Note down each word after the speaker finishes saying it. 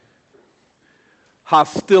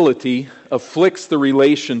Hostility afflicts the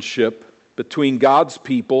relationship between God's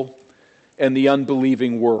people and the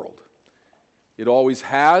unbelieving world. It always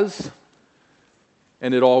has,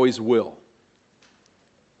 and it always will.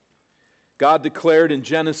 God declared in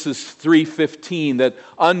Genesis 3:15 that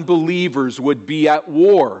unbelievers would be at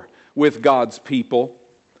war with God's people,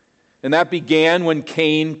 and that began when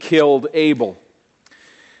Cain killed Abel.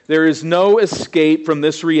 There is no escape from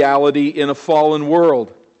this reality in a fallen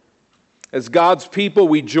world. As God's people,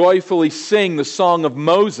 we joyfully sing the song of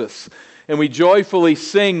Moses, and we joyfully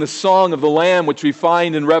sing the song of the Lamb, which we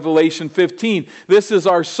find in Revelation 15. This is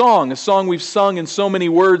our song, a song we've sung in so many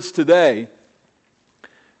words today.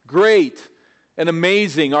 Great and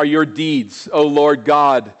amazing are your deeds, O Lord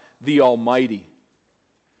God, the Almighty.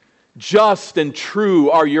 Just and true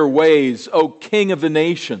are your ways, O King of the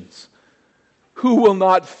nations. Who will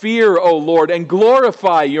not fear, O Lord, and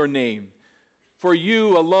glorify your name? For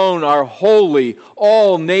you alone are holy.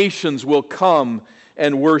 All nations will come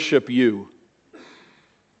and worship you.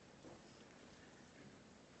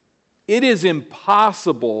 It is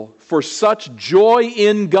impossible for such joy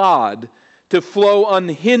in God to flow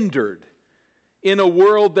unhindered in a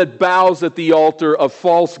world that bows at the altar of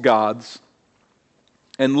false gods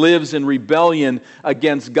and lives in rebellion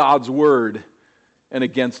against God's word and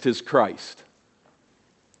against His Christ.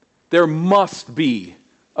 There must be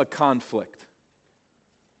a conflict.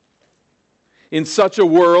 In such a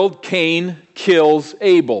world, Cain kills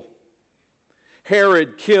Abel.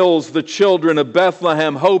 Herod kills the children of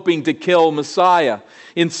Bethlehem, hoping to kill Messiah.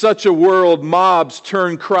 In such a world, mobs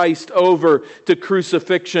turn Christ over to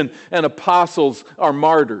crucifixion and apostles are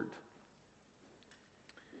martyred.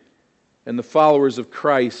 And the followers of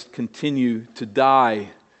Christ continue to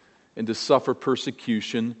die and to suffer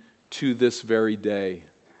persecution to this very day.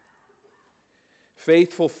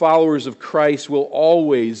 Faithful followers of Christ will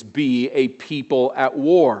always be a people at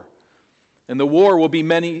war. And the war will be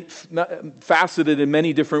faceted in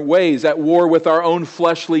many different ways. At war with our own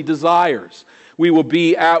fleshly desires. We will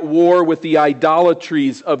be at war with the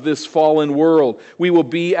idolatries of this fallen world. We will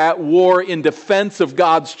be at war in defense of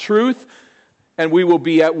God's truth. And we will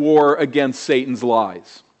be at war against Satan's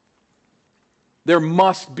lies. There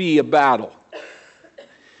must be a battle.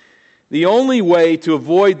 The only way to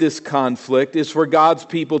avoid this conflict is for God's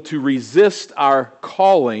people to resist our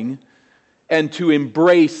calling and to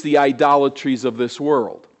embrace the idolatries of this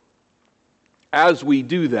world. As we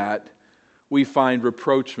do that, we find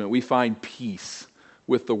rapprochement, we find peace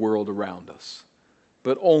with the world around us,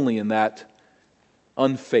 but only in that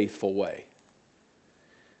unfaithful way.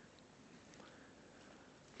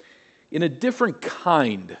 In a different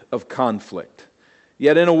kind of conflict,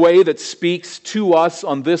 yet in a way that speaks to us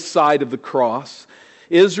on this side of the cross,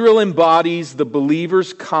 Israel embodies the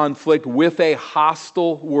believer's conflict with a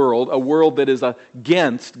hostile world, a world that is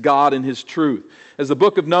against God and His truth. As the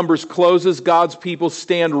book of Numbers closes, God's people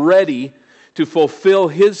stand ready to fulfill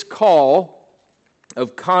His call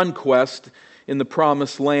of conquest in the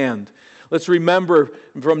promised land. Let's remember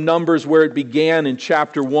from Numbers where it began in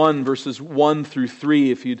chapter 1, verses 1 through 3,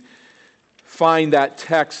 if you'd find that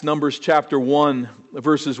text, Numbers chapter 1,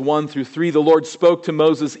 verses 1 through 3. The Lord spoke to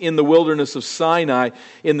Moses in the wilderness of Sinai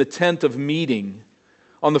in the tent of meeting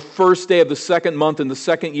on the first day of the second month in the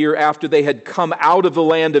second year after they had come out of the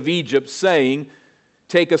land of Egypt, saying,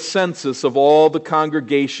 take a census of all the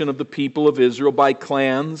congregation of the people of Israel by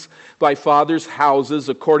clans, by fathers' houses,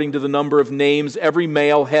 according to the number of names, every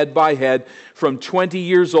male head by head, from 20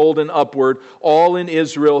 years old and upward, all in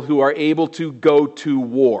Israel who are able to go to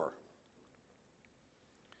war.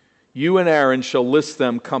 You and Aaron shall list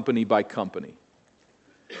them company by company.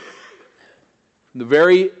 From the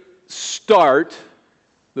very start,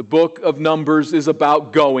 the book of Numbers is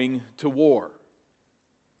about going to war.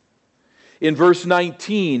 In verse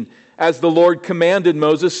 19, as the Lord commanded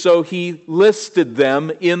Moses, so He listed them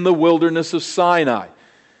in the wilderness of Sinai,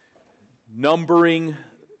 numbering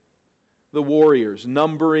the warriors,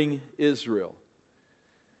 numbering Israel.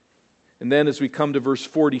 And then as we come to verse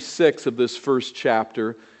 46 of this first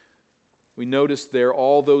chapter, we notice there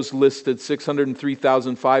all those listed,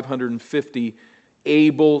 603,550,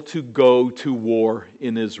 able to go to war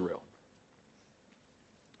in Israel.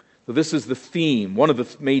 So this is the theme, one of the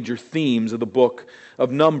major themes of the book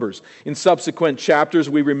of Numbers. In subsequent chapters,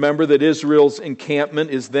 we remember that Israel's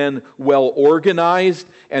encampment is then well organized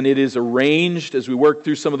and it is arranged as we work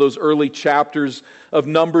through some of those early chapters of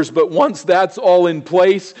Numbers. But once that's all in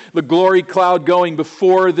place, the glory cloud going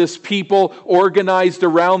before this people, organized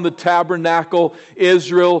around the tabernacle,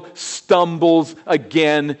 Israel stumbles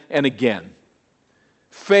again and again.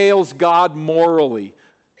 Fails God morally,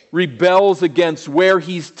 rebels against where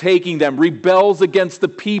He's taking them, rebels against the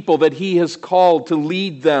people that He has called to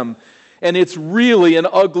lead them. And it's really an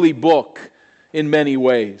ugly book in many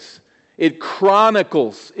ways. It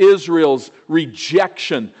chronicles Israel's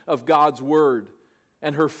rejection of God's Word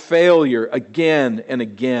and her failure again and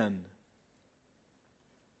again.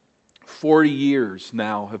 40 years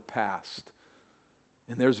now have passed,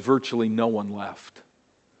 and there's virtually no one left.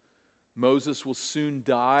 Moses will soon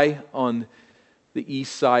die on the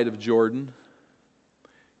east side of Jordan.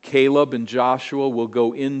 Caleb and Joshua will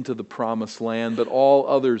go into the promised land, but all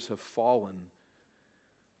others have fallen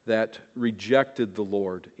that rejected the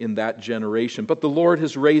Lord in that generation. But the Lord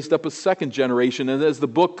has raised up a second generation, and as the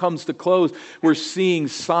book comes to close, we're seeing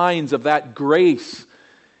signs of that grace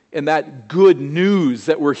and that good news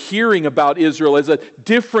that we're hearing about Israel as a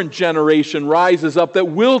different generation rises up that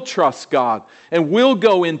will trust God and will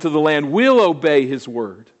go into the land, will obey His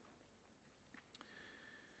word.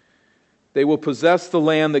 They will possess the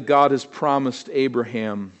land that God has promised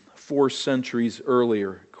Abraham 4 centuries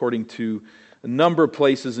earlier, according to a number of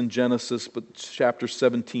places in Genesis, but chapter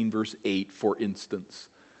 17, verse 8, for instance.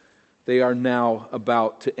 They are now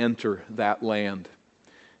about to enter that land.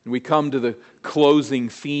 And we come to the closing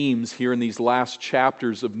themes here in these last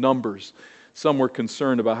chapters of Numbers. Some were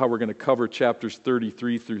concerned about how we're going to cover chapters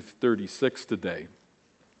 33 through 36 today.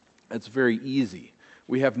 That's very easy.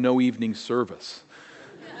 We have no evening service.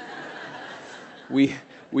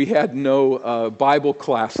 We had no Bible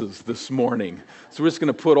classes this morning. So we're just going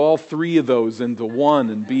to put all 3 of those into one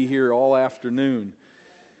and be here all afternoon.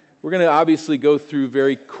 We're going to obviously go through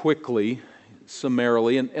very quickly,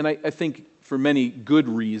 summarily, and I think for many good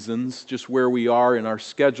reasons, just where we are in our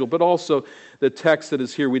schedule, but also the text that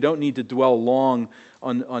is here. We don't need to dwell long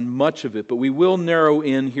on much of it, but we will narrow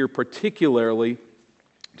in here particularly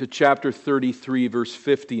to chapter 33, verse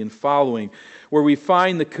 50 and following, where we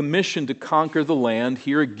find the commission to conquer the land,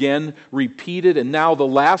 here again repeated, and now the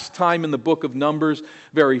last time in the book of Numbers,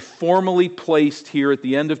 very formally placed here at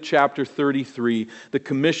the end of chapter 33, the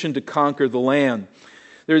commission to conquer the land.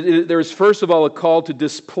 There's first of all a call to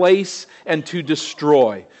displace and to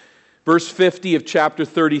destroy. Verse 50 of chapter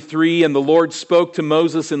 33, and the Lord spoke to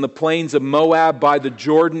Moses in the plains of Moab by the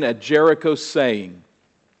Jordan at Jericho, saying,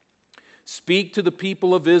 Speak to the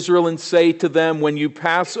people of Israel and say to them, when you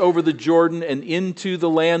pass over the Jordan and into the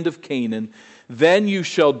land of Canaan, then you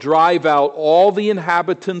shall drive out all the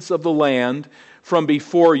inhabitants of the land from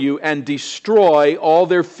before you and destroy all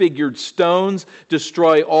their figured stones,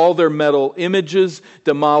 destroy all their metal images,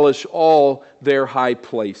 demolish all their high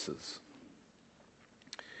places.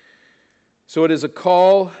 So it is a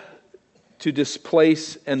call to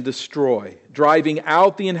displace and destroy. Driving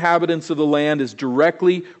out the inhabitants of the land is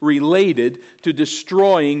directly related to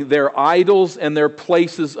destroying their idols and their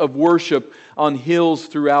places of worship on hills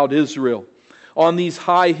throughout Israel. On these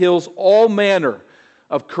high hills, all manner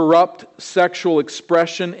of corrupt sexual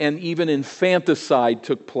expression and even infanticide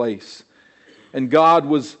took place. And God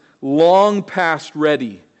was long past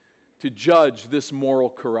ready to judge this moral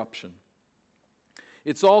corruption.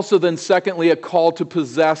 It's also then secondly a call to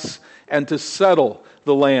possess and to settle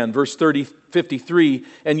the land. Verse 53,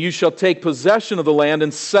 and you shall take possession of the land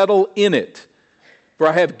and settle in it, for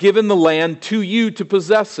I have given the land to you to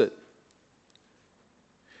possess it.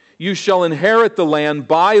 You shall inherit the land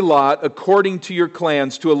by lot according to your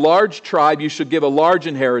clans. To a large tribe you shall give a large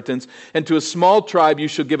inheritance, and to a small tribe you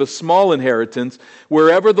shall give a small inheritance.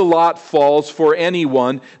 Wherever the lot falls for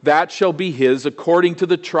anyone, that shall be his. According to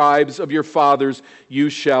the tribes of your fathers you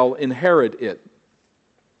shall inherit it.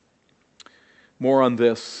 More on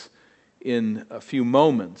this in a few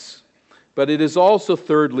moments. But it is also,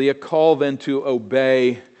 thirdly, a call then to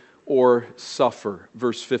obey or suffer.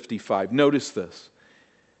 Verse 55. Notice this.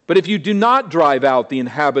 But if you do not drive out the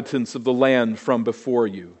inhabitants of the land from before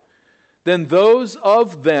you, then those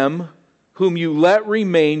of them whom you let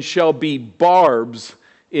remain shall be barbs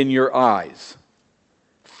in your eyes,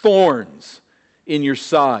 thorns in your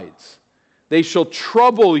sides. They shall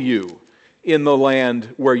trouble you in the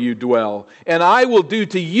land where you dwell, and I will do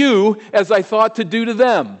to you as I thought to do to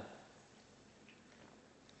them.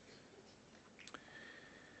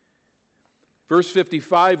 Verse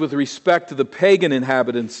 55, with respect to the pagan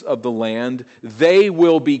inhabitants of the land, they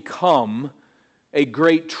will become a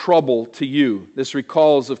great trouble to you. This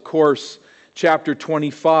recalls, of course, chapter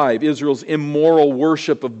 25, Israel's immoral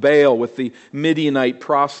worship of Baal with the Midianite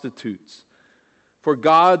prostitutes. For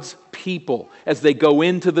God's people, as they go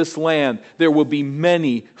into this land, there will be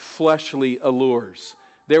many fleshly allures.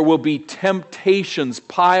 There will be temptations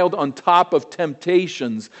piled on top of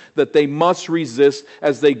temptations that they must resist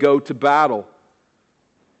as they go to battle.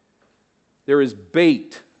 There is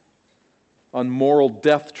bait on moral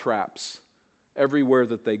death traps everywhere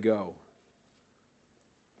that they go.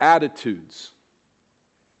 Attitudes,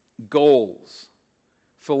 goals,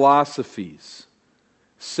 philosophies,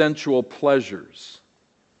 sensual pleasures.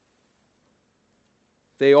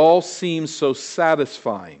 They all seem so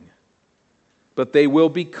satisfying, but they will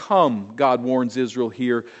become, God warns Israel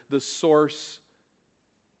here, the source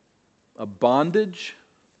of bondage,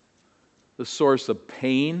 the source of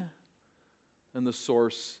pain, and the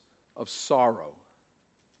source of sorrow.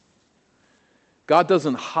 God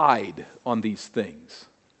doesn't hide on these things.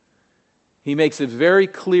 He makes it very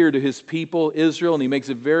clear to His people, Israel, and He makes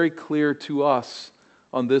it very clear to us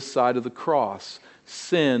on this side of the cross.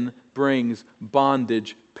 Sin brings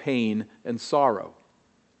bondage, pain, and sorrow.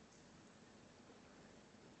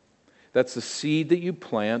 That's the seed that you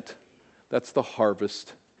plant. That's the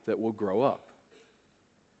harvest that will grow up.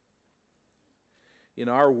 In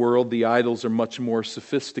our world, the idols are much more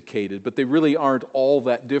sophisticated, but they really aren't all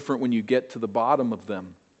that different when you get to the bottom of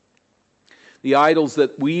them. The idols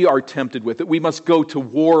that we are tempted with, that we must go to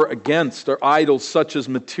war against, are idols such as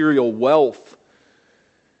material wealth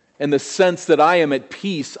and the sense that I am at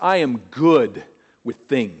peace, I am good with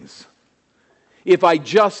things. If I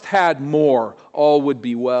just had more, all would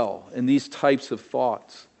be well. And these types of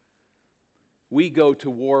thoughts. We go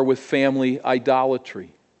to war with family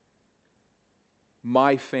idolatry.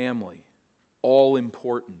 My family, all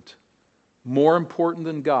important. More important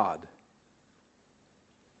than God.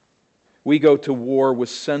 We go to war with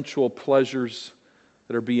sensual pleasures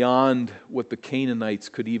that are beyond what the Canaanites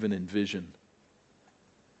could even envision.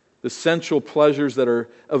 The sensual pleasures that are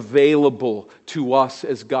available to us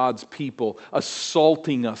as God's people,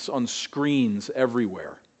 assaulting us on screens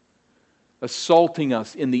everywhere. Assaulting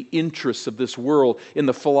us in the interests of this world, in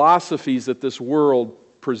the philosophies that this world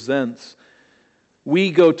presents.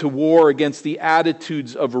 We go to war against the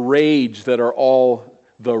attitudes of rage that are all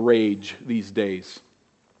the rage these days.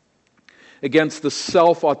 Against the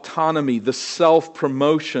self-autonomy, the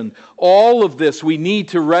self-promotion. All of this we need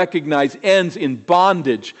to recognize ends in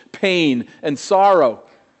bondage, pain, and sorrow.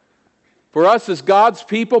 For us as God's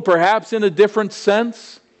people, perhaps in a different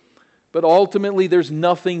sense, but ultimately there's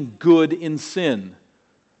nothing good in sin.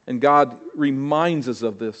 And God reminds us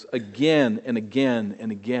of this again and again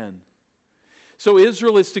and again. So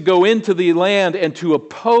Israel is to go into the land and to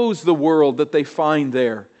oppose the world that they find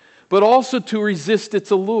there, but also to resist its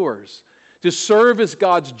allures. To serve as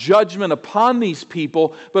God's judgment upon these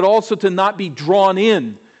people, but also to not be drawn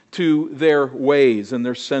in to their ways and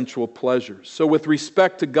their sensual pleasures. So with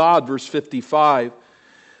respect to God, verse 55,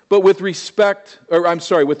 with respect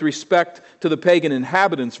to the pagan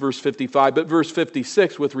inhabitants, verse 55, but verse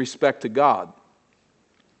 56, with respect to God.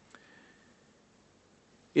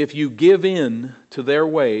 If you give in to their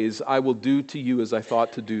ways, I will do to you as I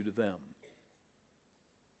thought to do to them.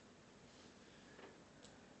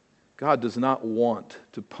 God does not want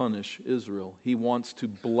to punish Israel. He wants to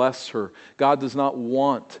bless her. God does not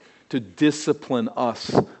want to discipline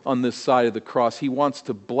us on this side of the cross. He wants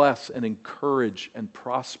to bless and encourage and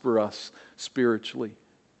prosper us spiritually.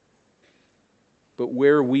 But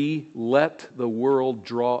where we let the world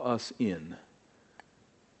draw us in,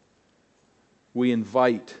 we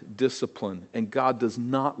invite discipline, and God does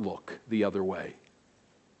not look the other way.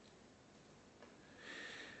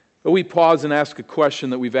 But we pause and ask a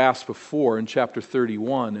question that we've asked before in chapter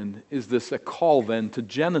 31, and is this a call then to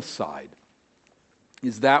genocide?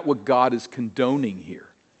 Is that what God is condoning here?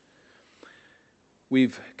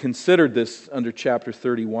 We've considered this under chapter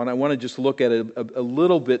 31. I want to just look at it a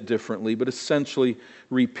little bit differently, but essentially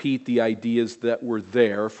repeat the ideas that were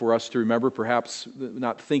there for us to remember, perhaps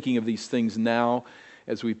not thinking of these things now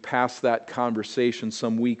as we passed that conversation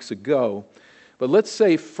some weeks ago. But let's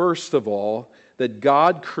say, first of all, that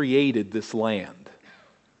God created this land.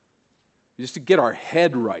 Just to get our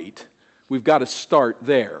head right, we've got to start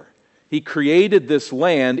there. He created this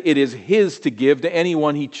land. It is His to give to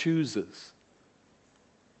anyone He chooses.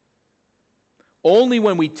 Only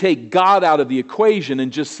when we take God out of the equation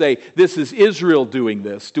and just say, this is Israel doing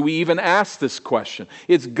this, do we even ask this question.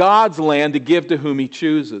 It's God's land to give to whom He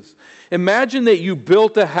chooses. Imagine that you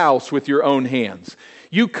built a house with your own hands.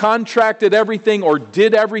 You contracted everything or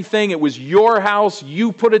did everything. It was your house.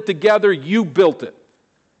 You put it together. You built it.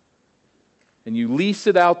 And you lease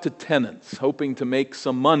it out to tenants, hoping to make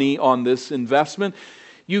some money on this investment.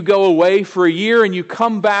 You go away for a year and you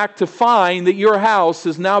come back to find that your house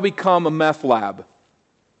has now become a meth lab.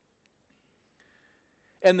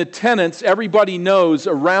 And the tenants, everybody knows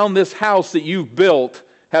around this house that you've built,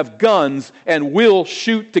 have guns and will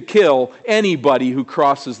shoot to kill anybody who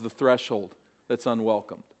crosses the threshold that's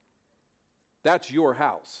unwelcomed. That's your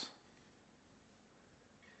house.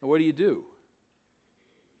 And what do?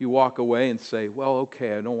 You walk away and say, well,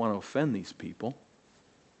 okay, I don't want to offend these people.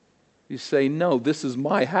 You say, no, this is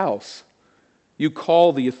my house. You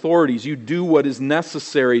call the authorities. You do what is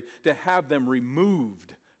necessary to have them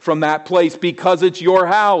removed from that place because it's your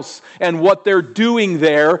house. And what they're doing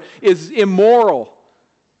there is immoral.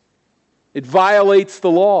 It violates the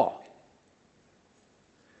law.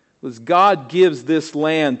 As God gives this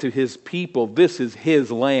land to His people, this is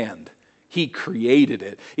His land. He created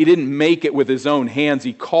it. He didn't make it with His own hands.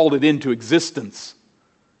 He called it into existence.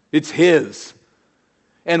 It's His.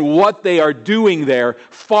 And what they are doing there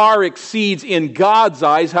far exceeds in God's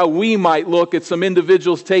eyes how we might look at some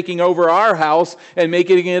individuals taking over our house and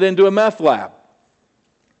making it into a meth lab.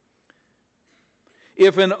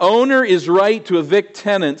 If an owner is right to evict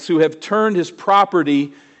tenants who have turned his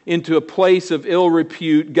property into a place of ill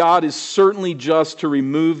repute, God is certainly just to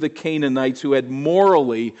remove the Canaanites who had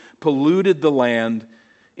morally polluted the land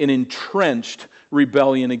in entrenched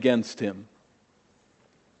rebellion against Him.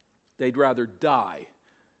 They'd rather die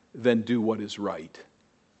than do what is right.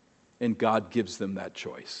 And God gives them that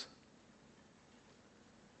choice.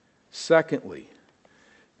 Secondly,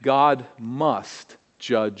 God must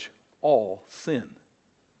judge all sin.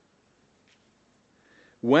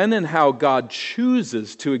 When and how God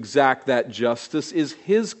chooses to exact that justice is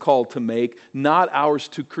His call to make, not ours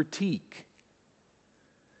to critique.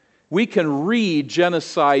 We can read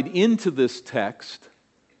genocide into this text,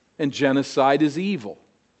 and genocide is evil.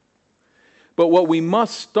 But what we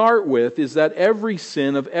must start with is that every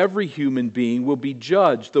sin of every human being will be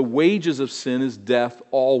judged. The wages of sin is death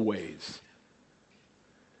always.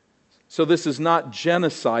 So this is not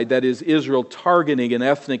genocide, that is Israel targeting an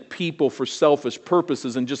ethnic people for selfish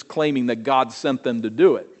purposes and just claiming that God sent them to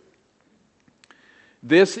do it.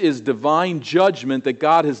 This is divine judgment that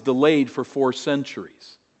God has delayed for 4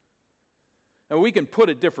 centuries. And we can put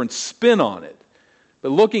a different spin on it. But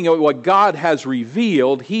looking at what God has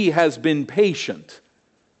revealed, He has been patient.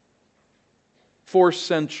 4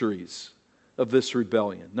 centuries of this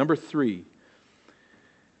rebellion. Number 3,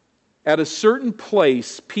 at a certain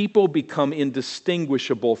place, people become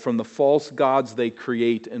indistinguishable from the false gods they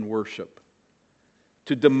create and worship.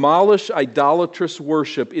 To demolish idolatrous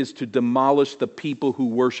worship is to demolish the people who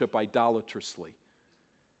worship idolatrously.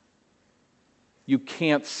 You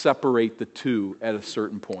can't separate the two at a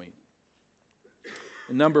certain point.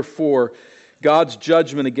 And number 4, God's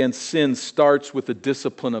judgment against sin starts with the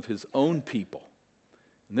discipline of His own people.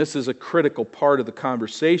 And this is a critical part of the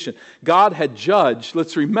conversation. God had judged,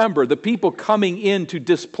 let's remember, the people coming in to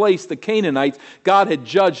displace the Canaanites, God had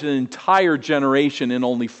judged an entire generation in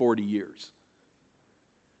only 40 years.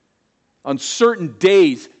 On certain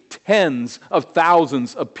days, tens of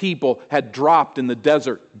thousands of people had dropped in the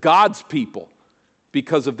desert, God's people,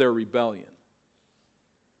 because of their rebellion.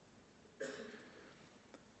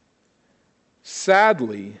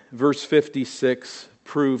 Sadly, verse 56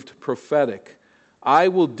 proved prophetic. I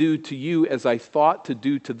will do to you as I thought to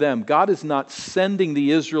do to them. God is not sending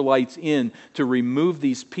the Israelites in to remove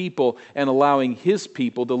these people and allowing His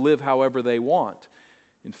people to live however they want.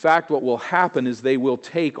 In fact, what will happen is they will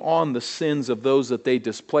take on the sins of those that they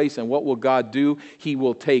displace. And what will God do? He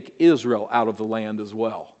will take Israel out of the land as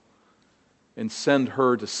well and send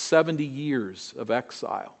her to 70 years of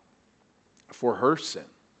exile for her sin.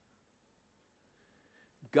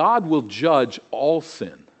 God will judge all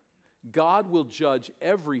sin. God will judge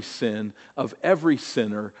every sin of every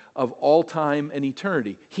sinner of all time and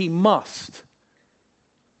eternity. He must,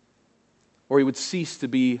 or He would cease to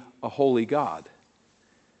be a holy God.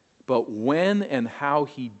 But when and how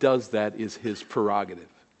He does that is His prerogative.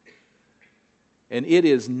 And it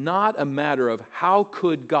is not a matter of how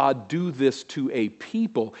could God do this to a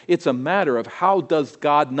people. It's a matter of how does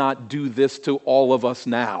God not do this to all of us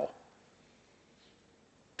now.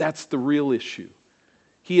 That's the real issue.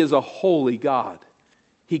 He is a holy God.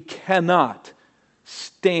 He cannot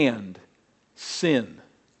stand sin.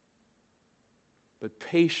 But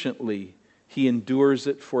patiently, He endures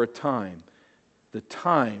it for a time. The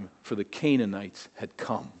time for the Canaanites had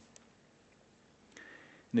come.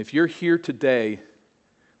 And if you're here today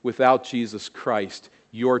without Jesus Christ,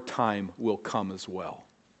 your time will come as well.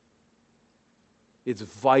 It's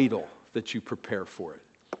vital that you prepare for it.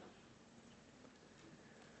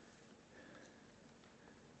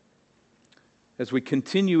 As we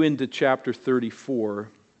continue into chapter 34,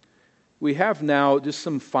 we have now just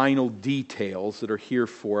some final details that are here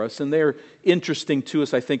for us, and they're interesting to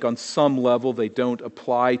us, I think, on some level. They don't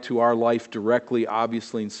apply to our life directly,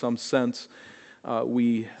 obviously, in some sense.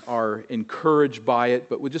 We are encouraged by it,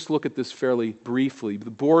 but we'll just look at this fairly briefly. The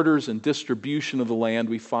borders and distribution of the land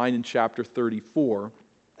we find in chapter 34.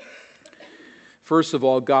 First of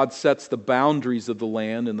all, God sets the boundaries of the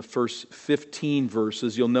land in the first 15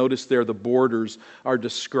 verses. You'll notice there the borders are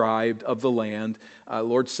described of the land. The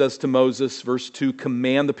Lord says to Moses, verse 2,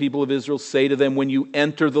 "Command the people of Israel, say to them, when you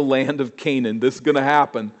enter the land of Canaan," this is going to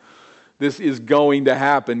happen. This is going to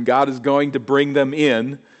happen. God is going to bring them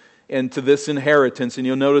in and to this inheritance. And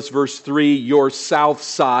you'll notice verse 3, "Your south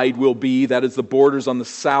side will be," that is the borders on the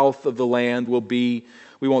south of the land will be.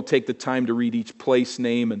 We won't take the time to read each place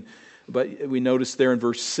name, but we notice there in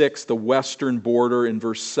verse 6, the western border. In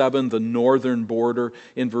verse 7, the northern border.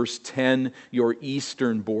 In verse 10, your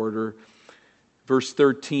eastern border. Verse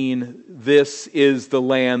 13, "This is the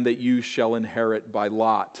land that you shall inherit by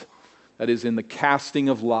lot." That is, in the casting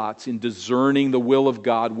of lots, in discerning the will of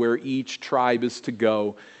God where each tribe is to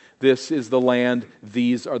go. This is the land,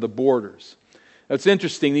 these are the borders. It's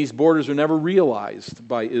interesting, these borders are never realized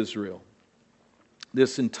by Israel.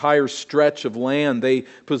 This entire stretch of land, they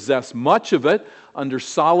possess much of it under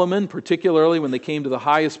Solomon, particularly when they came to the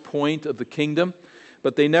highest point of the kingdom,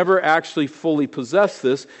 but they never actually fully possess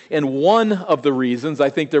this. And one of the reasons, I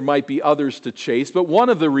think there might be others to chase, but one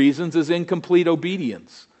of the reasons is incomplete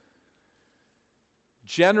obedience.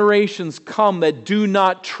 Generations come that do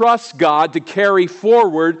not trust God to carry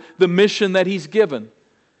forward the mission that He's given.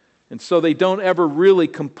 And so they don't ever really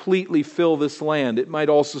completely fill this land. It might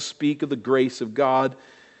also speak of the grace of God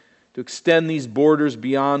to extend these borders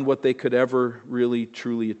beyond what they could ever really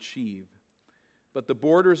truly achieve. But the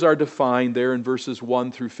borders are defined there in verses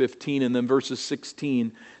 1 through 15, and then verses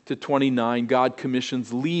 16 to 29, God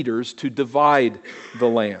commissions leaders to divide the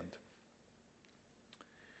land.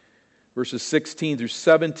 Verses 16 through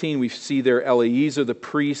 17, we see there Eleazar the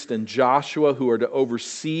priest and Joshua who are to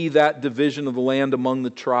oversee that division of the land among the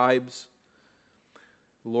tribes.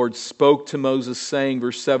 The Lord spoke to Moses saying,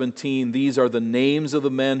 verse 17, "These are the names of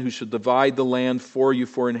the men who should divide the land for you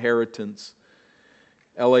for inheritance.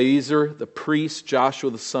 Eleazar the priest,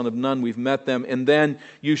 Joshua the son of Nun," we've met them. "And then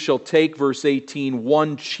you shall take," verse 18,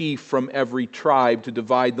 "one chief from every tribe to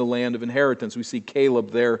divide the land of inheritance." We see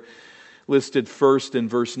Caleb there listed first in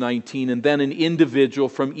verse 19, "and then an individual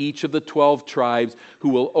from each of the 12 tribes who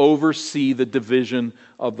will oversee the division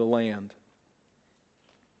of the land."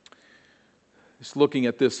 Just looking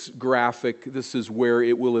at this graphic, this is where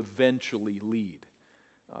it will eventually lead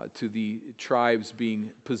to the tribes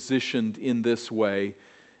being positioned in this way.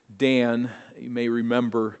 Dan, you may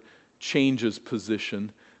remember, changes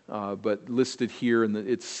position, but listed here in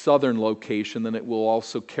its southern location, then it will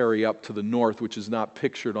also carry up to the north, which is not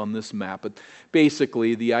pictured on this map. But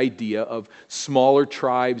basically, the idea of smaller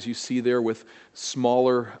tribes you see there with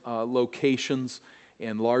smaller locations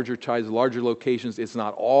and larger tribes, larger locations. It's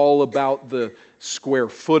not all about the square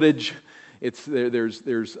footage.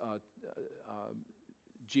 There's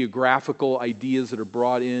geographical ideas that are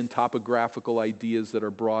brought in, topographical ideas that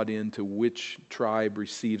are brought into which tribe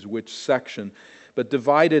receives which section, but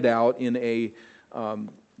divided out in a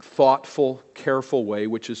thoughtful, careful way,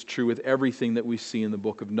 which is true with everything that we see in the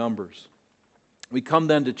book of Numbers. We come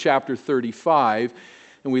then to chapter 35,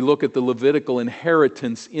 and we look at the Levitical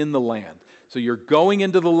inheritance in the land. So you're going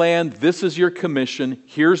into the land, this is your commission,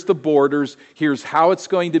 here's the borders, here's how it's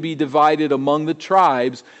going to be divided among the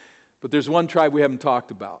tribes, but there's one tribe we haven't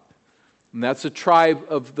talked about, and that's the tribe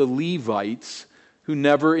of the Levites who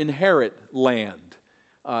never inherit land.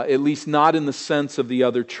 At least not in the sense of the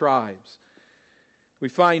other tribes. We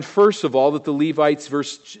find, first of all, that the Levites,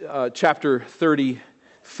 chapter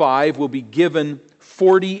 35, will be given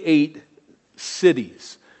 48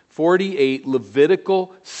 cities. 48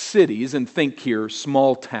 Levitical cities, and think here,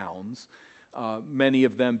 small towns. Many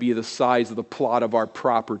of them be the size of the plot of our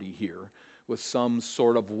property here, with some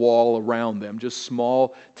sort of wall around them, just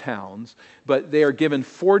small towns. But they are given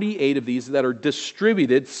 48 of these that are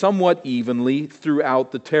distributed somewhat evenly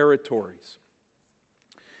throughout the territories.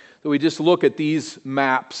 So we just look at these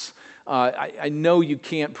maps. I know you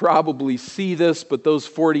can't probably see this, but those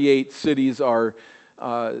 48 cities are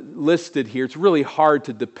listed here. It's really hard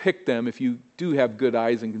to depict them. If you do have good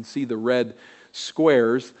eyes and can see the red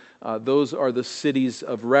squares, those are the cities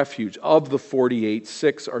of refuge. Of the 48,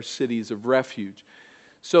 6 are cities of refuge.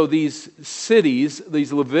 So these cities,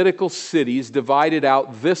 these Levitical cities, divided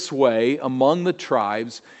out this way among the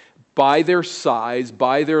tribes by their size,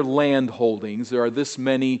 by their land holdings. There are this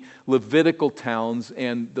many Levitical towns,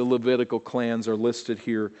 and the Levitical clans are listed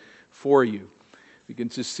here for you. You can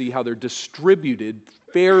just see how they're distributed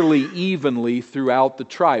fairly evenly throughout the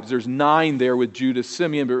tribes. There's 9 there with Judah,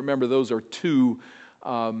 Simeon, but remember those are 2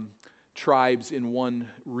 tribes in one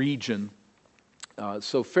region.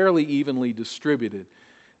 So fairly evenly distributed.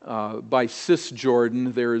 by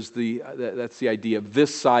Cisjordan, that's the idea of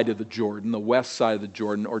this side of the Jordan, the west side of the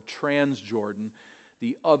Jordan, or Transjordan,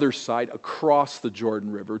 the other side across the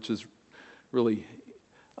Jordan River, which is really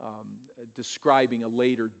describing a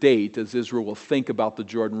later date as Israel will think about the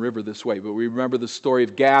Jordan River this way. But we remember the story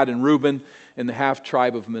of Gad and Reuben and the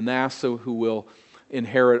half-tribe of Manasseh who will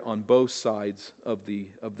inherit on both sides of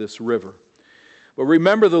this river. But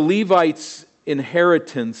remember, the Levites'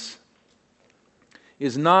 inheritance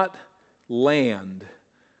is not land,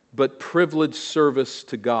 but privileged service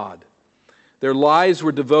to God. Their lives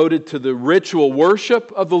were devoted to the ritual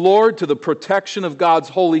worship of the Lord, to the protection of God's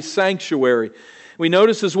holy sanctuary. We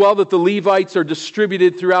notice as well that the Levites are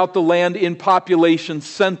distributed throughout the land in population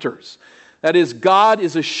centers. That is, God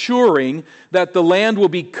is assuring that the land will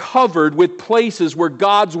be covered with places where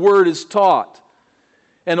God's word is taught.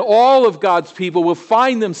 And all of God's people will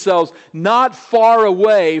find themselves not far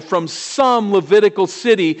away from some Levitical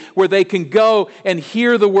city where they can go and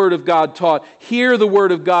hear the Word of God taught, hear the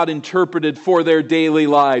Word of God interpreted for their daily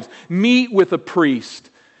lives, meet with a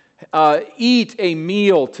priest, eat a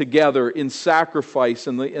meal together in sacrifice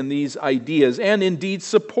and these ideas, and indeed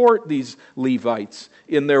support these Levites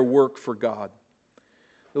in their work for God.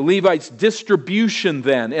 The Levites' distribution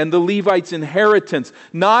then, and the Levites' inheritance,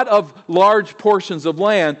 not of large portions of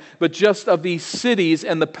land, but just of these cities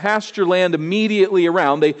and the pasture land immediately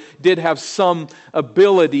around. They did have some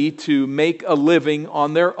ability to make a living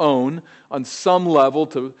on their own, on some level,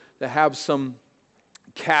 to have some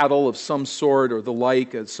cattle of some sort or the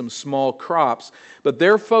like, some small crops. But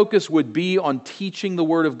their focus would be on teaching the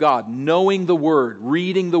Word of God, knowing the Word,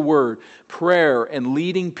 reading the Word, prayer, and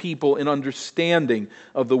leading people in understanding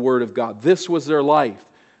of the Word of God. This was their life.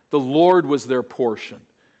 The Lord was their portion,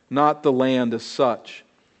 not the land as such.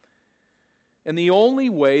 And the only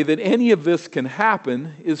way that any of this can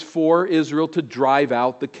happen is for Israel to drive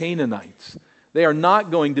out the Canaanites. They are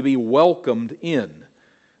not going to be welcomed in.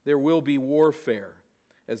 There will be warfare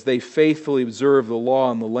as they faithfully observe the law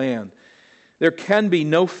in the land. There can be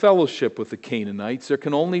no fellowship with the Canaanites. There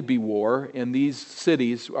can only be war, and these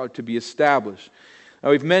cities are to be established.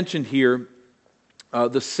 Now, we've mentioned here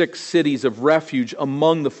the 6 cities of refuge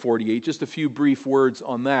among the 48. Just a few brief words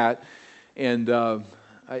on that. And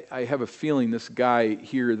I have a feeling this guy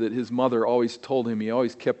here, that his mother always told him he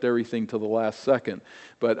always kept everything to the last second.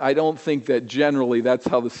 But I don't think that generally that's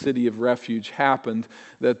how the city of refuge happened,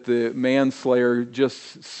 that the manslayer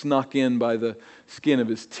just snuck in by the skin of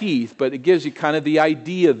his teeth. But it gives you kind of the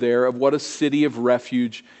idea there of what a city of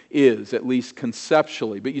refuge is, at least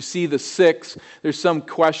conceptually. But you see the 6, there's some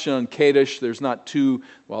question on Kadesh. There's not 2,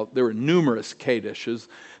 well, there were numerous Kadeshes,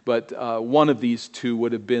 but one of these 2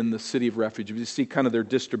 would have been the city of refuge. You see kind of their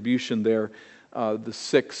distribution there, the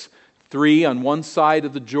 6, 3 on one side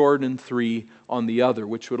of the Jordan, 3 on the other,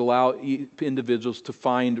 which would allow individuals to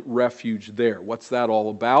find refuge there. What's that all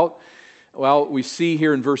about? Well, we see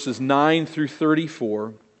here in verses 9 through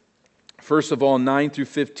 34, first of all, 9 through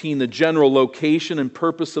 15, the general location and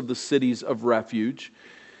purpose of the cities of refuge.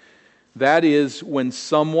 That is, when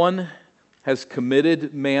someone has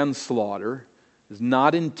committed manslaughter, is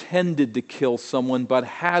not intended to kill someone, but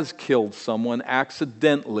has killed someone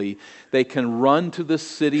accidentally, they can run to the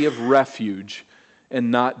city of refuge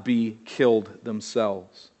and not be killed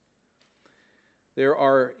themselves. There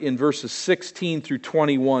are, in verses 16 through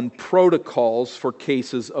 21, protocols for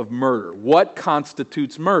cases of murder. What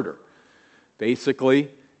constitutes murder?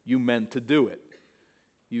 Basically, you meant to do it.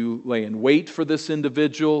 You lay in wait for this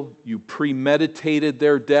individual, you premeditated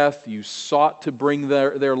their death, you sought to bring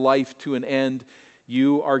their life to an end,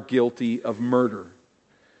 you are guilty of murder.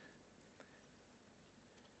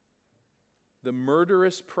 The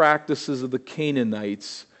murderous practices of the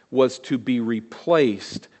Canaanites was to be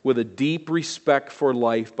replaced with a deep respect for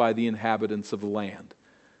life by the inhabitants of the land.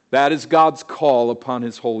 That is God's call upon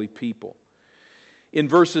His holy people. In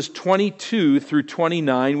verses 22 through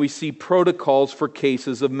 29, we see protocols for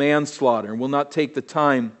cases of manslaughter. And we'll not take the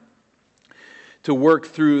time to work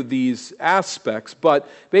through these aspects, but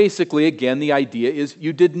basically, again, the idea is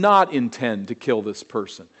you did not intend to kill this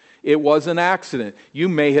person. It was an accident. You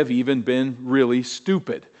may have even been really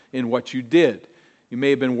stupid in what you did. You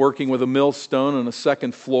may have been working with a millstone on a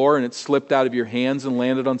second floor and it slipped out of your hands and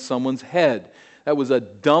landed on someone's head. That was a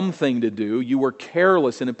dumb thing to do. You were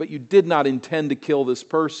careless in it, but you did not intend to kill this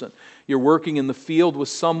person. You're working in the field with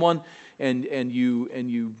someone and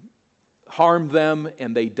you harm them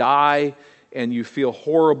and they die and you feel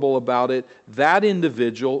horrible about it. That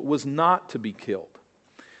individual was not to be killed.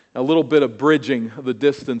 A little bit of bridging the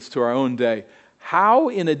distance to our own day. How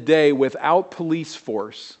in a day without police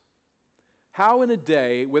force, how in a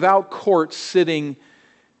day without courts sitting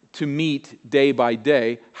to meet day by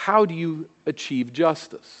day, how do you achieve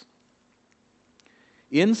justice?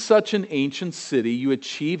 In such an ancient city, you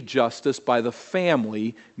achieve justice by the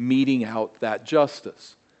family meting out that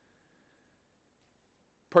justice.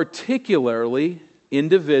 Particularly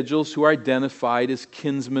individuals who are identified as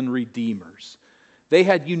kinsman redeemers. They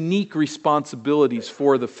had unique responsibilities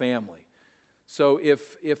for the family. So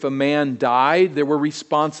if a man died, there were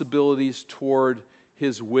responsibilities toward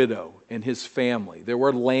his widow and his family. There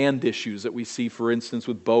were land issues that we see, for instance,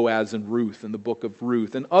 with Boaz and Ruth in the book of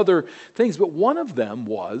Ruth and other things. But one of them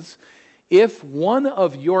was, if one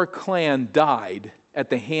of your clan died at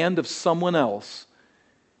the hand of someone else,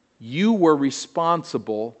 you were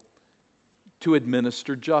responsible to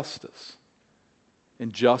administer justice.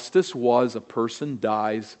 And justice was a person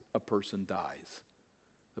dies, a person dies.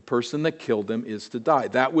 The person that killed him is to die.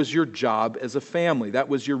 That was your job as a family. That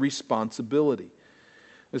was your responsibility.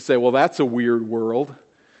 They say, well, that's a weird world.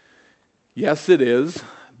 Yes, it is,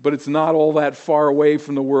 but it's not all that far away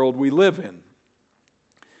from the world we live in.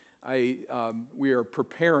 We are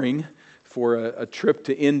preparing for a trip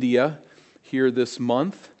to India here this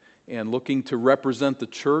month and looking to represent the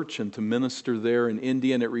church and to minister there in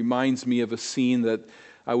India. And it reminds me of a scene that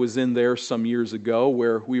I was in there some years ago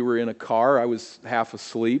where we were in a car. I was half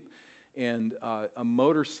asleep. And a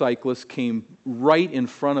motorcyclist came right in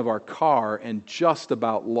front of our car and just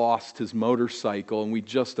about lost his motorcycle, and we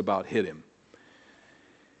just about hit him.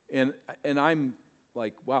 And I'm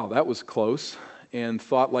like, wow, that was close, and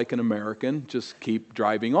thought like an American, just keep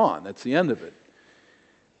driving on. That's the end of it.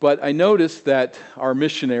 But I noticed that our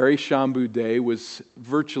missionary, Shambhu Day, was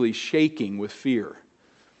virtually shaking with fear.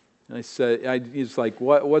 And I said, he's like,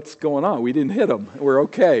 what's going on? We didn't hit him. We're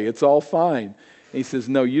okay. It's all fine. And he says,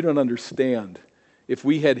 no, you don't understand. If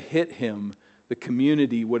we had hit him, the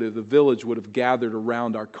the village would have gathered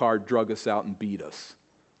around our car, drug us out, and beat us.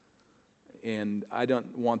 And I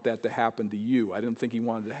don't want that to happen to you. I didn't think he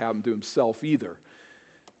wanted it to happen to himself either.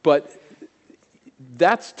 But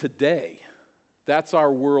that's today. That's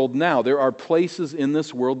our world now. There are places in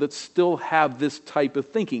this world that still have this type of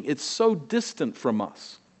thinking. It's so distant from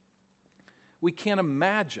us. We can't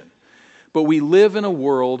imagine. But we live in a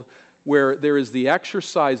world where there is the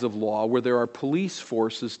exercise of law, where there are police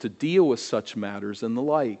forces to deal with such matters and the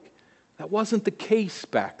like. That wasn't the case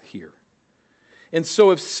back here. And so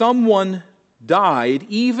if someone died,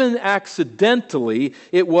 even accidentally,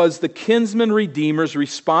 it was the kinsman redeemer's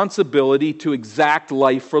responsibility to exact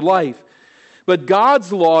life for life. But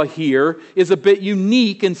God's law here is a bit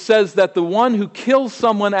unique and says that the one who kills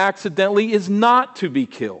someone accidentally is not to be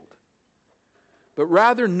killed. But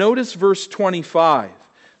rather, notice verse 25.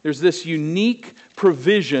 There's this unique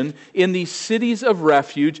provision in these cities of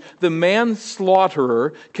refuge. The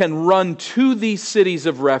manslaughterer can run to these cities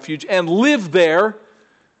of refuge and live there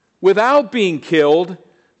without being killed,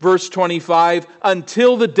 verse 25,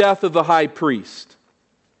 until the death of the high priest.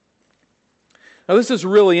 Now this is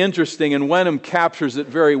really interesting, and Wenham captures it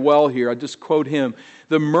very well here. I just quote him.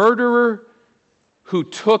 The murderer who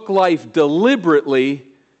took life deliberately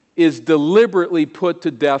is deliberately put to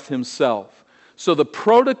death himself. So the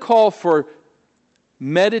protocol for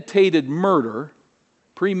premeditated murder,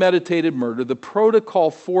 the protocol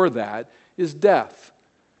for that is death.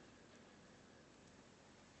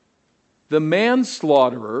 The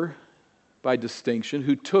manslaughterer, by distinction,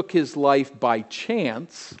 who took his life by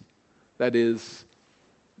chance, that is,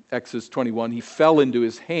 Exodus 21, he fell into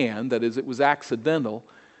his hand, that is, it was accidental,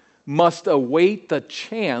 must await the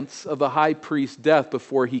chance of the high priest's death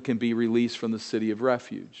before he can be released from the city of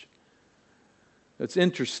refuge. It's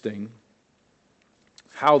interesting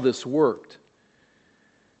how this worked.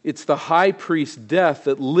 It's the high priest's death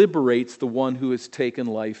that liberates the one who has taken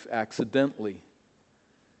life accidentally.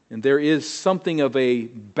 And there is something of a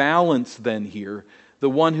balance then here. The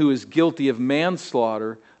one who is guilty of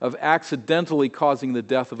manslaughter, of accidentally causing the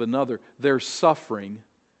death of another, they're suffering,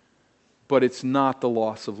 but it's not the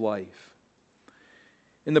loss of life.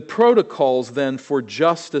 And the protocols then for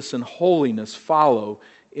justice and holiness follow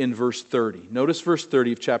in verse 30. Notice verse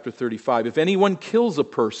 30 of chapter 35. If anyone kills a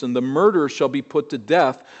person, the murderer shall be put to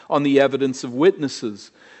death on the evidence of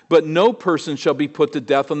witnesses. But no person shall be put to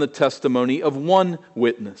death on the testimony of one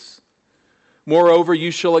witness. Moreover,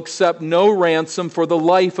 you shall accept no ransom for the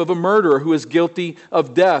life of a murderer who is guilty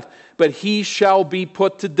of death, but he shall be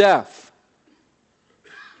put to death.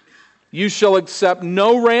 You shall accept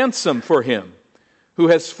no ransom for him who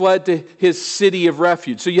has fled to his city of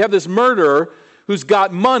refuge. So you have this murderer who's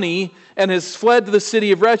got money and has fled to the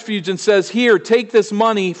city of refuge and says, here, take this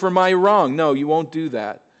money for my wrong. No, you won't do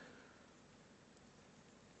that.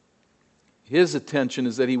 His attention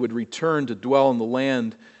is that he would return to dwell in the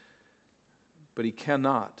land but he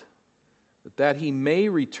cannot. But that he may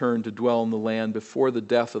return to dwell in the land before the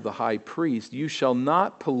death of the high priest, you shall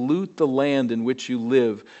not pollute the land in which you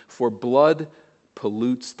live, for blood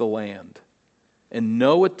pollutes the land. And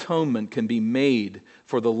no atonement can be made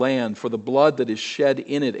for the land, for the blood that is shed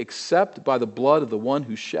in it, except by the blood of the one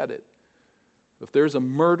who shed it. If there's a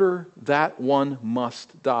murder, that one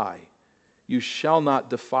must die. You shall not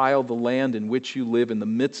defile the land in which you live, in the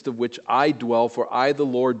midst of which I dwell, for I, the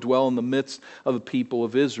Lord, dwell in the midst of the people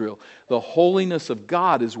of Israel. The holiness of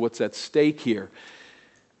God is what's at stake here.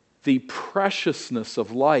 The preciousness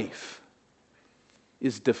of life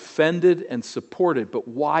is defended and supported. But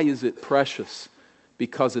why is it precious?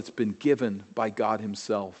 Because it's been given by God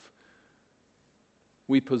Himself.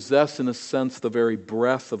 We possess, in a sense, the very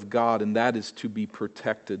breath of God, and that is to be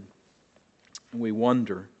protected. And we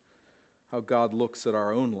wonder how God looks at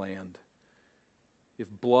our own land. If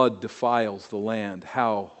blood defiles the land,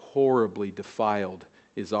 how horribly defiled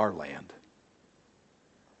is our land.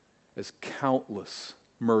 As countless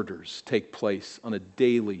murders take place on a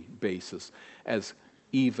daily basis, as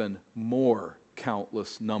even more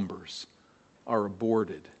countless numbers are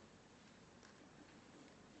aborted.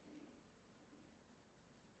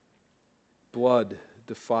 Blood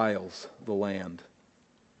defiles the land.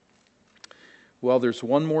 Well, there's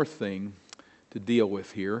one more thing to deal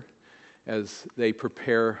with here as they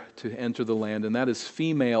prepare to enter the land, and that is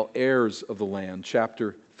female heirs of the land,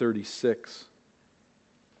 chapter 36.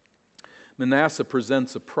 Manasseh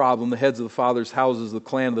presents a problem. The heads of the fathers' houses, the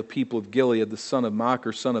clan of the people of Gilead, the son of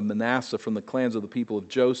Machir, son of Manasseh, from the clans of the people of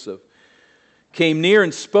Joseph, came near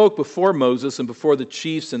and spoke before Moses and before the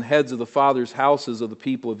chiefs and heads of the fathers' houses of the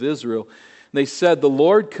people of Israel. They said, the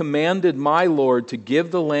Lord commanded my Lord to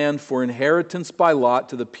give the land for inheritance by lot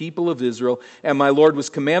to the people of Israel, and my Lord was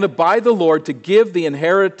commanded by the Lord to give the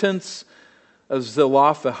inheritance of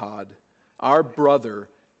Zelophehad, our brother,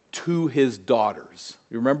 to his daughters.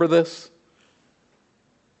 You remember this?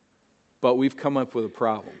 But we've come up with a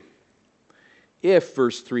problem. If,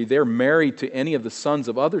 verse 3, they're married to any of the sons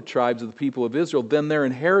of other tribes of the people of Israel, then their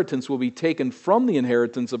inheritance will be taken from the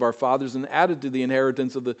inheritance of our fathers and added to the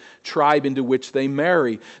inheritance of the tribe into which they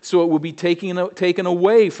marry. So it will be taken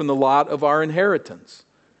away from the lot of our inheritance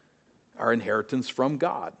from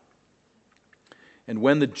God. And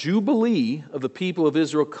when the Jubilee of the people of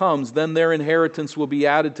Israel comes, then their inheritance will be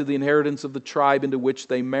added to the inheritance of the tribe into which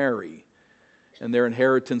they marry. And their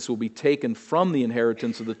inheritance will be taken from the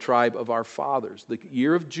inheritance of the tribe of our fathers. The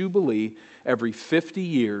year of Jubilee, every 50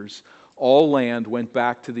 years, all land went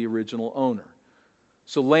back to the original owner.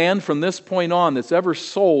 So land from this point on that's ever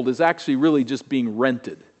sold is actually really just being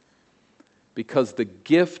rented, because the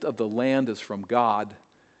gift of the land is from God,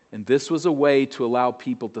 and this was a way to allow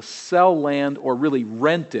people to sell land or really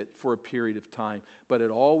rent it for a period of time, but it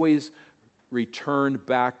always returned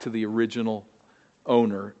back to the original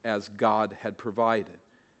owner as God had provided.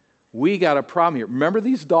 We got a problem here. Remember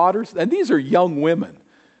these daughters? And these are young women.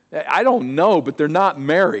 I don't know, but they're not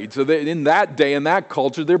married. So in that day, in that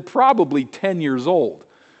culture, they're probably 10 years old.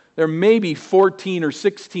 They're maybe 14 or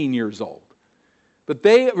 16 years old. But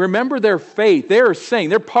they remember their faith. They're saying,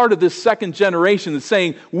 they're part of this second generation that's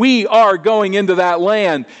saying, we are going into that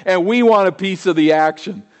land and we want a piece of the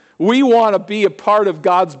action. We want to be a part of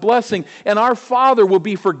God's blessing. And our father will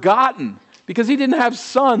be forgotten, because he didn't have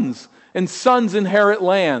sons, and sons inherit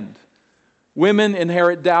land. Women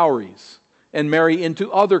inherit dowries and marry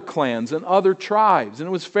into other clans and other tribes. And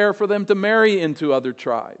it was fair for them to marry into other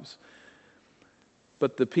tribes.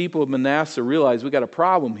 But the people of Manasseh realized, we got a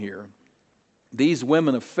problem here. These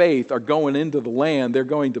women of faith are going into the land. They're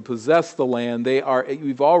going to possess the land.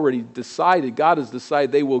 We've already decided, God has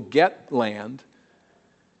decided they will get land,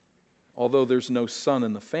 although there's no son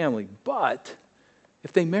in the family. But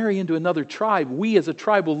if they marry into another tribe, we as a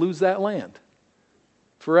tribe will lose that land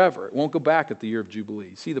forever. It won't go back at the year of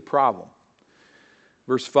Jubilee. See the problem.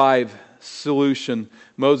 Verse 5, solution.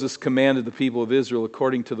 Moses commanded the people of Israel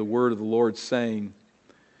according to the word of the Lord, saying,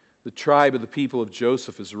 the tribe of the people of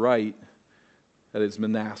Joseph is right, that is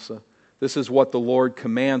Manasseh. This is what the Lord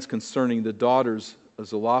commands concerning the daughters of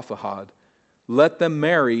Zelophehad. Let them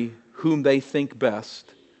marry whom they think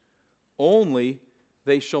best. Only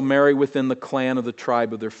they shall marry within the clan of the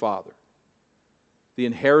tribe of their father. The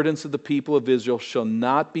inheritance of the people of Israel shall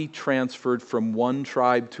not be transferred from one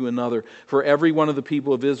tribe to another. For every one of the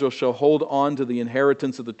people of Israel shall hold on to the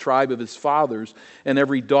inheritance of the tribe of his fathers, and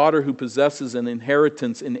every daughter who possesses an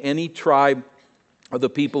inheritance in any tribe of the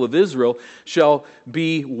people of Israel shall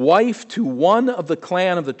be wife to one of the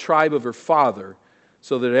clan of the tribe of her father,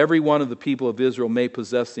 so that every one of the people of Israel may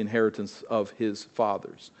possess the inheritance of his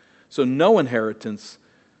fathers. So no inheritance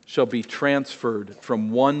shall be transferred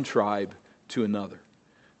from one tribe to another.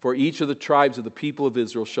 For each of the tribes of the people of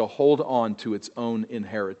Israel shall hold on to its own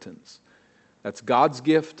inheritance. That's God's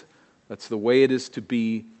gift. That's the way it is to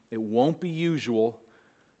be. It won't be usual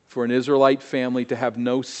for an Israelite family to have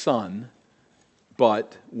no son,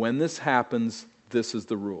 but when this happens, this is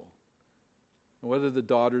the rule. And what do the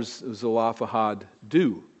daughters of Zelophehad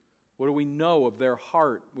do? What do we know of their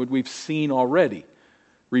heart, what we've seen already?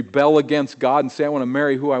 Rebel against God and say, I want to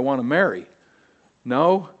marry who I want to marry.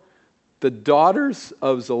 No, the daughters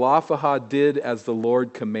of Zelophehad did as the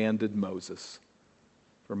Lord commanded Moses.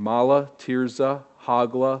 For Mahlah, Tirzah,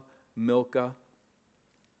 Hoglah, Milcah,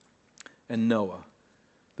 and Noah,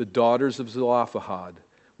 the daughters of Zelophehad,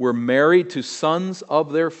 were married to sons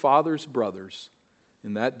of their father's brothers.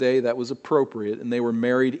 In that day, that was appropriate, and they were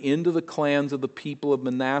married into the clans of the people of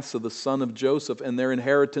Manasseh, the son of Joseph, and their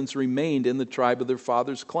inheritance remained in the tribe of their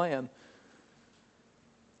father's clan.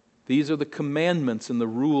 These are the commandments and the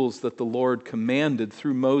rules that the Lord commanded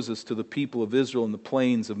through Moses to the people of Israel in the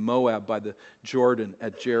plains of Moab by the Jordan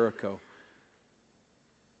at Jericho.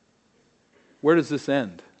 Where does this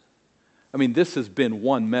end? I mean, this has been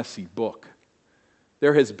one messy book.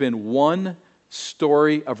 There has been one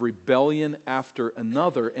story of rebellion after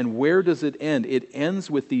another, and where does it end? It ends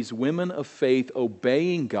with these women of faith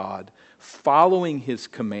obeying God, following His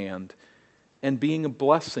command, and being a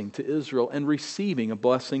blessing to Israel and receiving a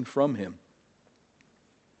blessing from Him.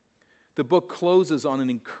 The book closes on an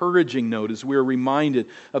encouraging note as we are reminded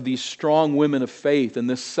of these strong women of faith and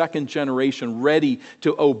this second generation ready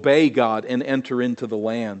to obey God and enter into the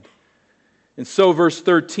land. And so verse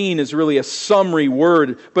 13 is really a summary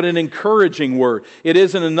word, but an encouraging word. It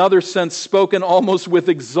is in another sense spoken almost with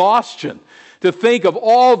exhaustion to think of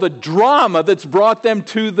all the drama that's brought them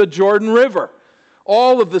to the Jordan River.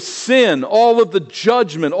 All of the sin, all of the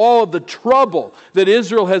judgment, all of the trouble that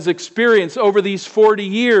Israel has experienced over these 40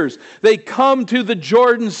 years. They come to the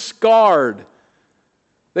Jordan scarred.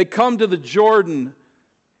 They come to the Jordan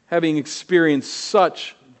having experienced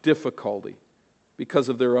such difficulty because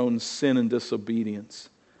of their own sin and disobedience.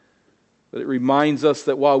 But it reminds us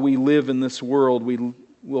that while we live in this world, we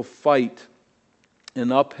will fight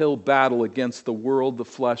an uphill battle against the world, the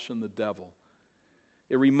flesh, and the devil.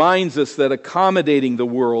 It reminds us that accommodating the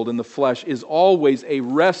world and the flesh is always a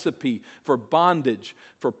recipe for bondage,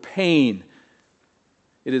 for pain.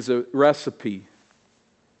 It is a recipe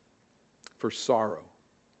for sorrow.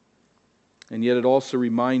 And yet it also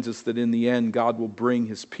reminds us that in the end, God will bring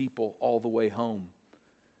His people all the way home.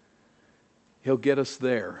 He'll get us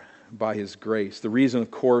there by His grace. The reason,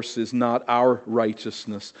 of course, is not our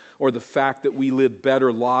righteousness or the fact that we live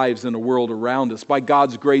better lives in the world around us. By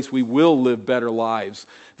God's grace, we will live better lives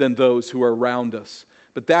than those who are around us.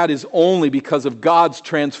 But that is only because of God's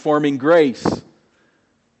transforming grace.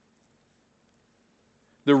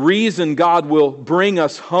 The reason God will bring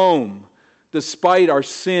us home despite our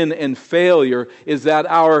sin and failure is that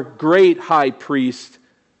our great high priest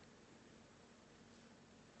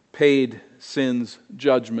paid sin's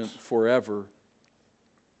judgment forever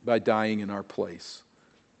by dying in our place.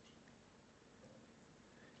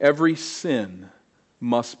 Every sin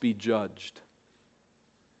must be judged.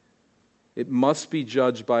 It must be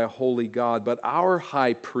judged by a holy God. But our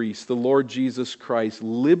high priest, the Lord Jesus Christ,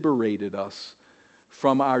 liberated us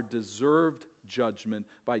from our deserved judgment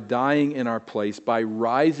by dying in our place, by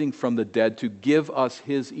rising from the dead to give us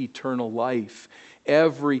His eternal life.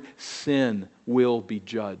 Every sin will be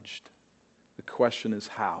judged. The question is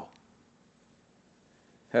how?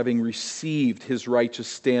 Having received His righteous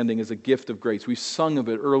standing as a gift of grace. We sung of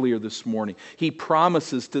it earlier this morning. He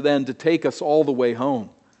promises to take us all the way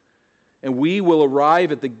home. And we will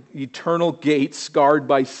arrive at the eternal gate scarred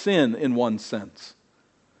by sin in one sense.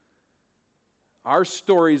 Our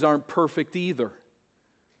stories aren't perfect either.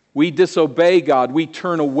 We disobey God. We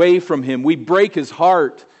turn away from Him. We break His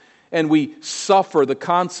heart. And we suffer the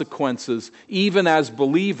consequences even as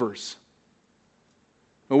believers.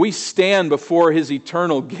 When we stand before His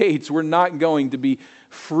eternal gates, we're not going to be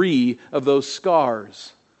free of those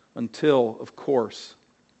scars until, of course,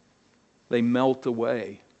 they melt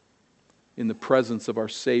away in the presence of our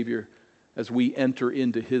Savior as we enter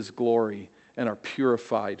into His glory and are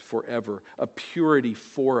purified forever. A purity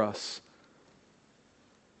for us.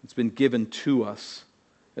 It's been given to us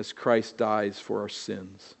as Christ dies for our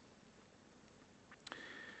sins.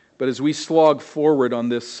 But as we slog forward on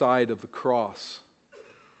this side of the cross,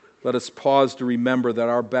 let us pause to remember that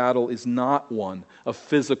our battle is not one of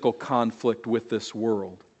physical conflict with this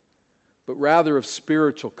world, but rather of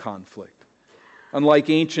spiritual conflict. Unlike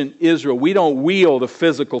ancient Israel, we don't wield a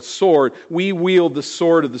physical sword. We wield the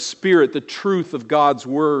sword of the Spirit, the truth of God's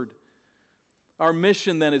Word. Our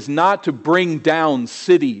mission then is not to bring down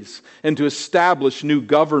cities and to establish new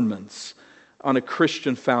governments on a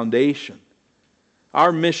Christian foundation.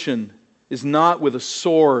 Our mission is not with a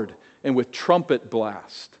sword and with trumpet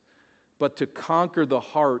blast, but to conquer the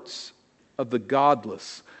hearts of the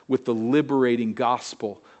godless with the liberating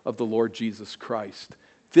gospel of the Lord Jesus Christ.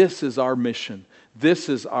 This is our mission. This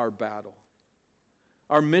is our battle.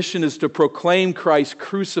 Our mission is to proclaim Christ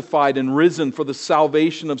crucified and risen for the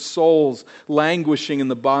salvation of souls languishing in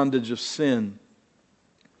the bondage of sin.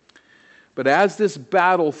 But as this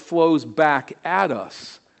battle flows back at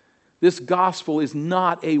us, this gospel is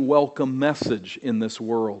not a welcome message in this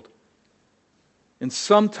world. And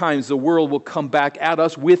sometimes the world will come back at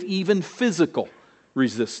us with even physical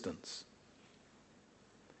resistance.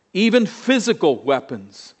 Even physical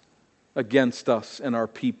weapons against us and our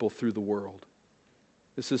people through the world.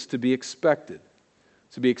 This is to be expected.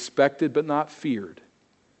 To be expected but not feared.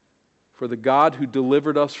 For the God who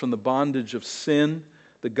delivered us from the bondage of sin,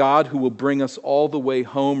 the God who will bring us all the way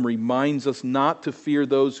home, reminds us not to fear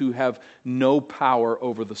those who have no power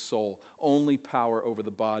over the soul, only power over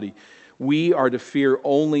the body. We are to fear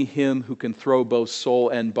only Him who can throw both soul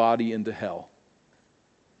and body into hell.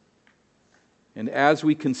 And as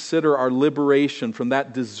we consider our liberation from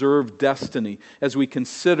that deserved destiny, as we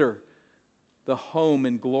consider the home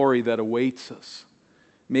and glory that awaits us,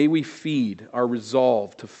 may we feed our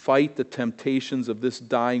resolve to fight the temptations of this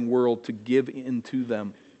dying world, to give into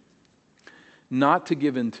them. Not to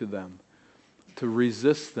give into them, to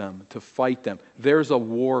resist them, to fight them. There's a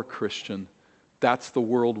war, Christian. That's the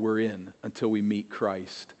world we're in until we meet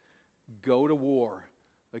Christ. Go to war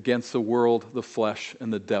against the world, the flesh,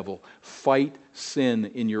 and the devil. Fight sin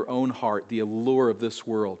in your own heart, the allure of this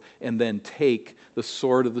world, and then take the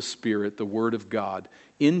sword of the Spirit, the Word of God,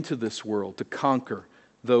 into this world to conquer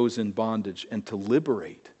those in bondage and to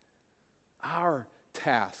liberate. Our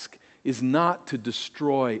task is not to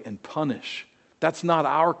destroy and punish. That's not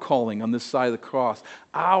our calling on this side of the cross.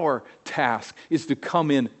 Our task is to come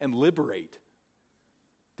in and liberate,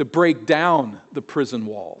 to break down the prison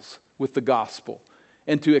walls with the gospel,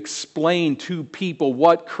 and to explain to people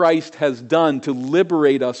what Christ has done to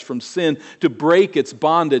liberate us from sin, to break its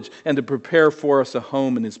bondage, and to prepare for us a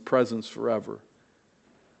home in His presence forever.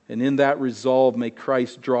 And in that resolve, may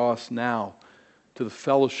Christ draw us now to the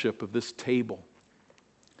fellowship of this table.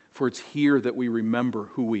 For it's here that we remember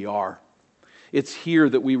who we are. It's here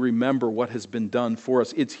that we remember what has been done for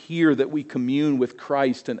us. It's here that we commune with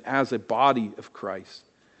Christ and as a body of Christ,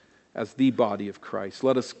 as the body of Christ.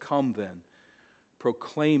 Let us come then,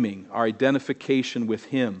 proclaiming our identification with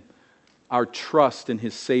Him, our trust in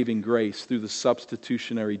His saving grace through the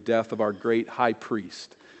substitutionary death of our great high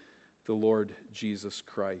priest, the Lord Jesus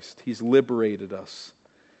Christ. He's liberated us,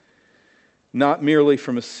 not merely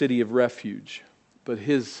from a city of refuge, but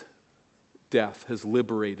His death has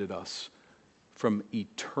liberated us from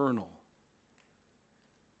eternal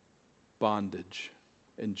bondage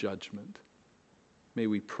and judgment. May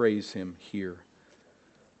we praise Him here.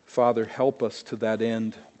 Father, help us to that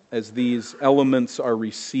end as these elements are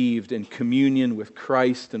received in communion with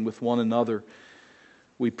Christ and with one another.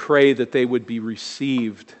 We pray that they would be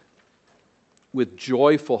received with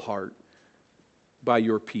joyful heart by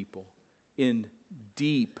your people in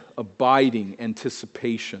deep, abiding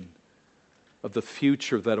anticipation of the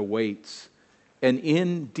future that awaits, and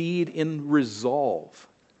indeed in resolve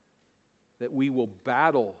that we will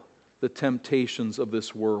battle the temptations of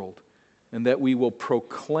this world, and that we will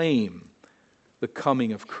proclaim the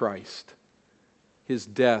coming of Christ, His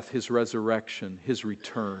death, His resurrection, His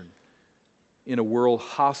return, in a world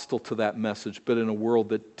hostile to that message, but in a world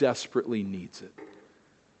that desperately needs it.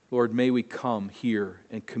 Lord, may we come here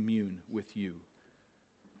and commune with You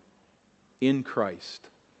in Christ,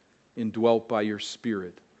 indwelt by Your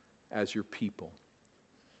Spirit as Your people.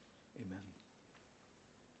 Amen.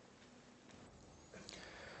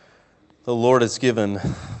 The Lord has given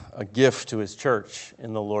a gift to His church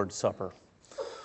in the Lord's Supper.